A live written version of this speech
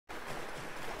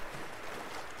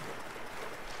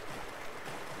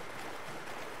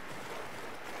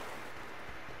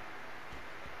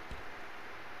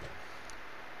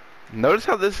Notice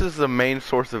how this is the main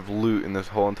source of loot in this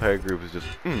whole entire group is just,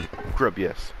 grub,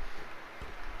 yes.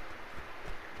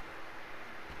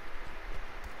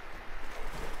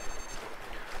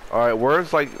 Alright,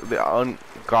 where's like the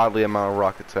ungodly amount of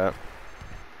rockets at?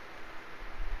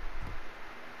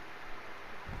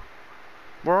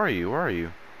 Where are you? Where are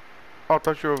you? Oh, I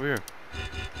thought you were over here.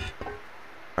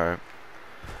 Alright.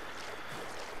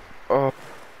 Oh.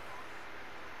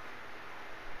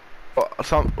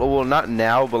 Well, not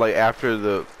now, but like after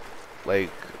the,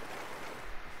 like,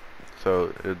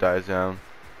 so it dies down.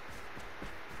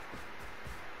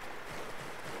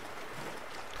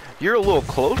 You're a little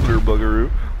closer,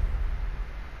 Buggeroo.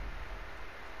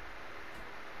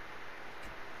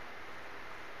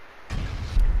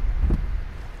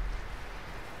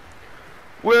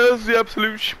 Where's the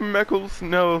absolute schmeckles?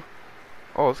 No.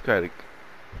 Oh, it's kind of.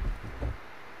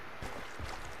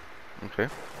 Okay.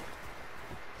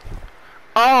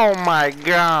 Oh my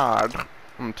god.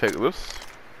 I'm gonna take this.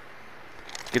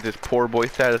 Get this poor boy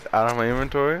status out of my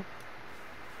inventory.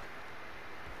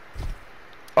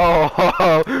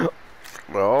 Oh,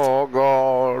 oh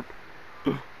god.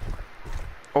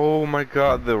 Oh my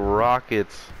god, the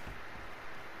rockets.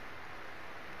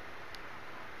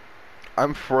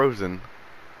 I'm frozen.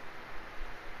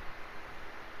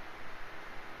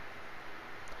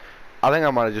 I think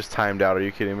I might have just timed out. Are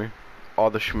you kidding me? All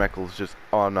the schmeckles just.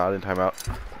 Oh, I'm not in timeout.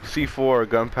 C4,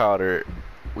 gunpowder.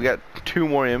 We got 2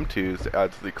 more M2s to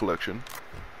add to the collection.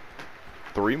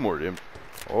 3 more M.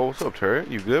 Oh, what's up, Turret?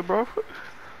 You good, bro?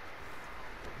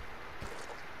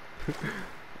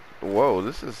 Whoa,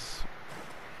 this is.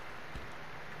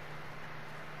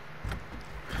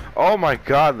 Oh my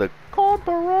god, the.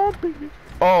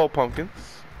 Oh,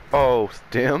 pumpkins. Oh,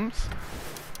 stems.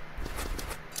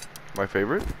 My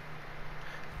favorite.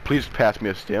 Please pass me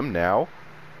a stem now.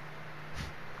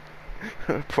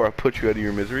 Before I put you out of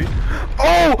your misery.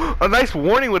 Oh! A nice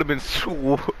warning would have been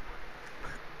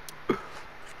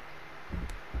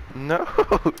No!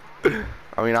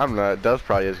 I mean, I'm not. Does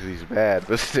probably is because he's bad,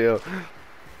 but still.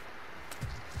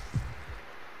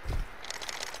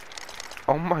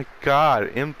 Oh my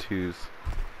god, M2s.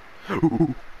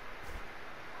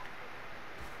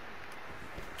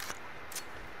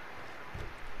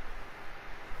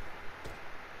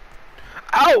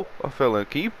 Ow! I fell in.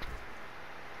 Keep.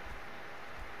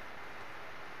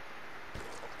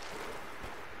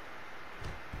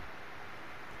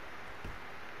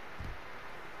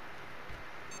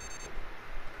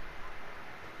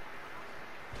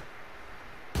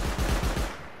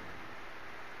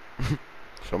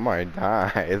 Somebody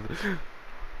died.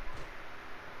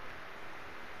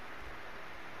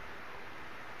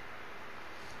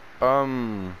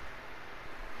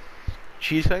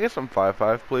 Cheese, can I get some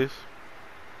 5-5, please?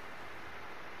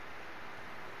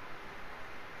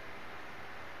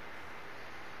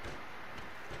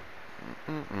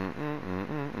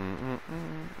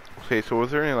 Okay, so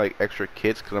was there any like extra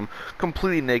kits? Cause I'm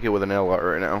completely naked with an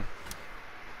LR right now.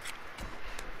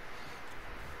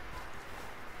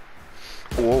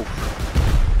 Whoa.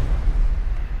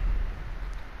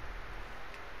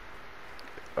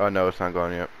 Oh no, it's not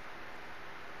gone yet.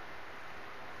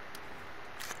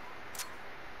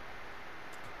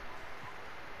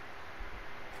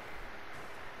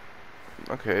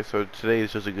 Okay, so today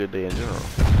is just a good day in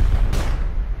general.